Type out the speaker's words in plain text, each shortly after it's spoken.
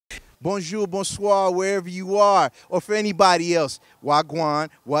bonjour, bonsoir, wherever you are, or for anybody else, wagwan,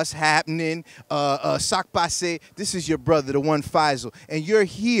 what's happening, sak passe. This is your brother, the one Faisal, and you're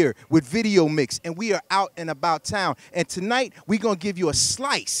here with Video Mix, and we are out and about town. And tonight, we're going to give you a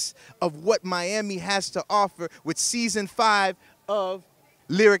slice of what Miami has to offer with Season 5 of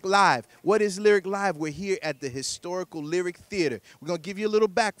Lyric Live. What is Lyric Live? We're here at the Historical Lyric Theater. We're going to give you a little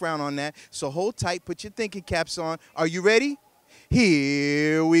background on that, so hold tight, put your thinking caps on. Are you ready?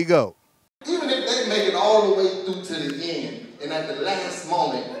 Here we go. Even if they make it all the way through to the end, and at the last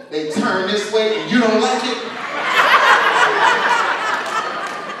moment, they turn this way and you don't like it,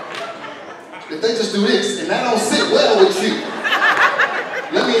 if they just do this and that don't sit well with you,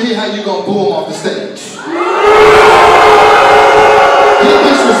 let me hear how you gonna boo them off the stage. Get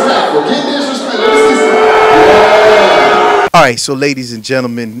disrespectful, get disrespectful. Let me see some. Yeah. All right, so ladies and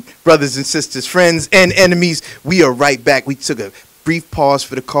gentlemen, brothers and sisters, friends and enemies, we are right back. We took a brief pause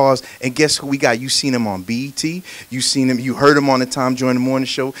for the cause, and guess who we got? You seen him on BET, you seen him, you heard him on the Tom Joy in the Morning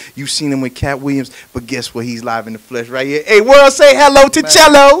Show, you seen him with Cat Williams, but guess what? He's live in the flesh right here. Hey, world, say hello to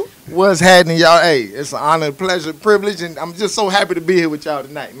Chello. What's happening, y'all? Hey, it's an honor, pleasure, privilege, and I'm just so happy to be here with y'all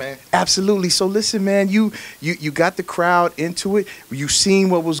tonight, man. Absolutely. So listen, man, you got the crowd into it. You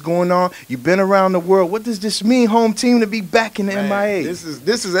seen what was going on. You've been around the world. What does this mean, home team, to be back in the MIA? This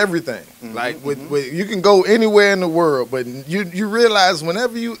is everything. Like with you can go anywhere in the world, but you realize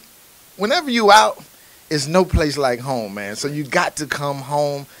whenever you out, it's no place like home, man. So you got to come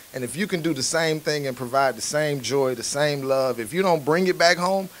home, and if you can do the same thing and provide the same joy, the same love, if you don't bring it back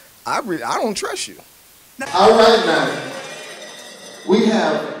home, I don't trust you. All right, now, we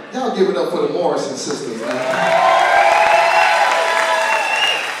have, y'all give it up for the Morrison sisters, man.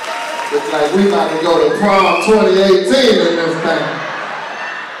 Looks like we about to go to prom 2018 in this thing.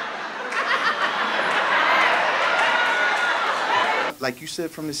 Like you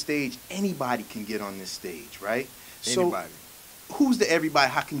said from the stage, anybody can get on this stage, right? Anybody. So who's the everybody?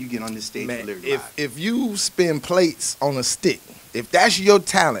 How can you get on this stage, Man, for Lyric Live? if you spin plates on a stick, if that's your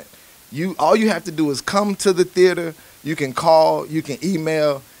talent, all you have to do is come to the theater. You can call, you can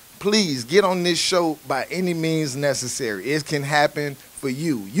email. Please get on this show by any means necessary. It can happen for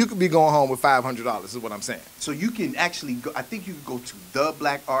you. You could be going home with $500 is what I'm saying. So you can actually go, I think you can go to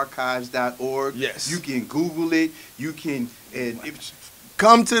theblackarchives.org. Yes. You can Google it. You can,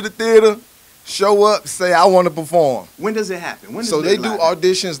 come to the theater, show up, say, I want to perform. When does it happen? When does So they do Live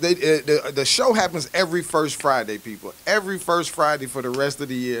auditions. The show happens every first Friday, people. Every first Friday for the rest of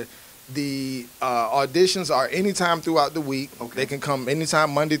the year. The auditions are anytime throughout the week. Okay. They can come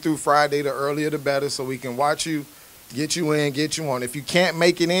anytime, Monday through Friday. The earlier the better, so we can watch you, get you in, get you on. If you can't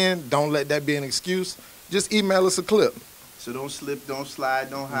make it in, don't let that be an excuse. Just email us a clip. So don't slip, don't slide,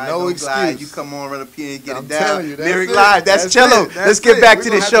 don't hide, No don't excuse. glide. You come on, run up here and get I'm it down. telling you, that's Lyric it. Live, that's Chello. it. Let's That's get it. back We're to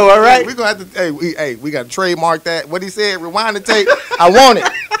the gonna show, have all right? We're going to have to, we got to trademark that. What he said, rewind the tape. I want it.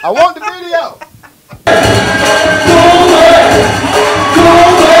 I want the video.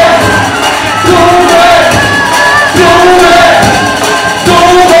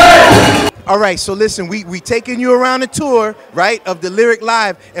 All right, so listen, we taking you around a tour, right, of the Lyric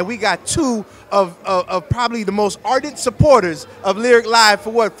Live, and we got two of probably the most ardent supporters of Lyric Live. For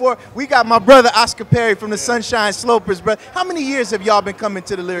what? We got my brother Oscar Perry from the Sunshine Slopers, bro. How many years have y'all been coming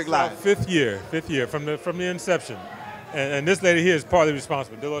to the Lyric Live? Fifth year from the inception, and this lady here is partly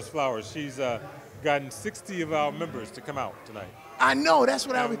responsible. Dolores Flowers, she's gotten 60 of our members to come out tonight. I know, that's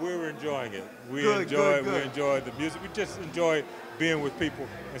what I was. We're enjoying it. We Good, enjoy the music. We just enjoy being with people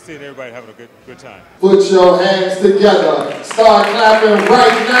and seeing everybody having a good time. Put your hands together. Start clapping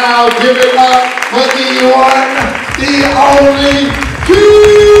right now. Give it up for the one, the only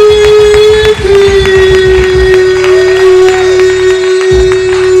Kiki.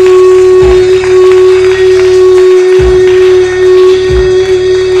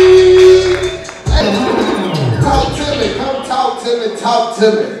 Talk to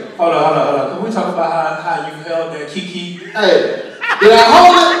me. Hold on. Can we talk about how you held that Kiki? Hey, did I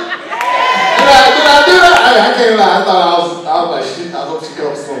hold it? Did I do that? Hey, I can't lie. I thought I was like, shit, I hope she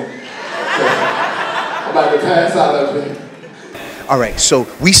comes soon. I'm about to pass out up here. All right, so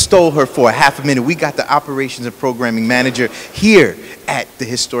we stole her for a half a minute. We got the operations and programming manager here at the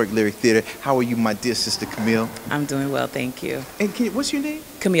Historic Lyric Theater. How are you, my dear sister Camille? I'm doing well, thank you. And what's your name?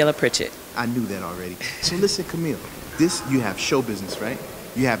 Camila Pritchett. I knew that already. So listen, Camille, you have show business, right?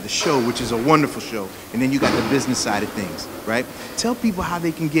 You have the show, which is a wonderful show, and then you got the business side of things, right? Tell people how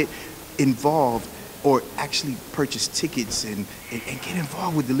they can get involved or actually purchase tickets and get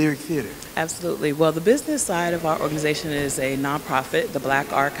involved with the Lyric Theater? Absolutely. Well, the business side of our organization is a nonprofit. The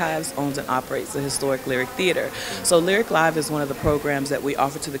Black Archives owns and operates the historic Lyric Theater. So Lyric Live is one of the programs that we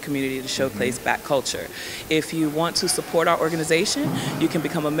offer to the community to showcase Black culture. If you want to support our organization, you can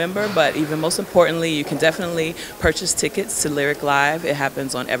become a member, but even most importantly, you can definitely purchase tickets to Lyric Live. It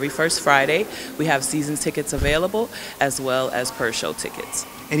happens on every first Friday. We have season tickets available as well as per show tickets.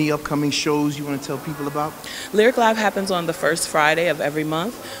 Any upcoming shows you want to tell people about? Lyric Live happens on the first Friday of every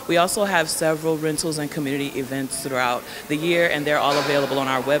month. We also have several rentals and community events throughout the year, and they're all available on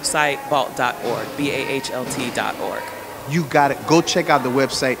our website, BAHLT.org, BAHLT.org. You got it. Go check out the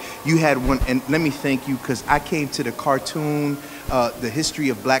website. You had one, and let me thank you, because I came to the cartoon, the history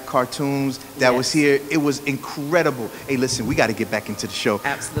of Black cartoons that was here. It was incredible. Hey, listen, we got to get back into the show.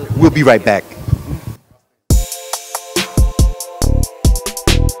 Absolutely. We'll be right back.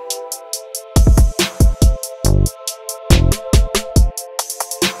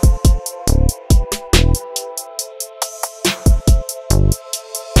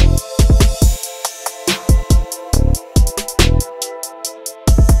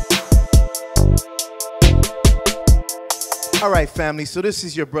 All right, family, so this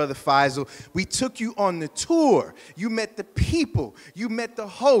is your brother Faisal. We took you on the tour. You met the people. You met the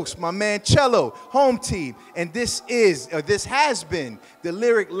host, my man Chello, home team. And this has been the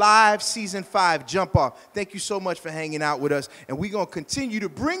Lyric Live Season 5 Jump Off. Thank you so much for hanging out with us. And we're going to continue to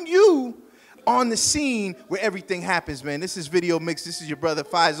bring you on the scene where everything happens, man. This is Video Mix. This is your brother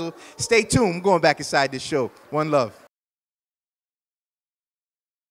Faisal. Stay tuned. I'm going back inside this show. One love.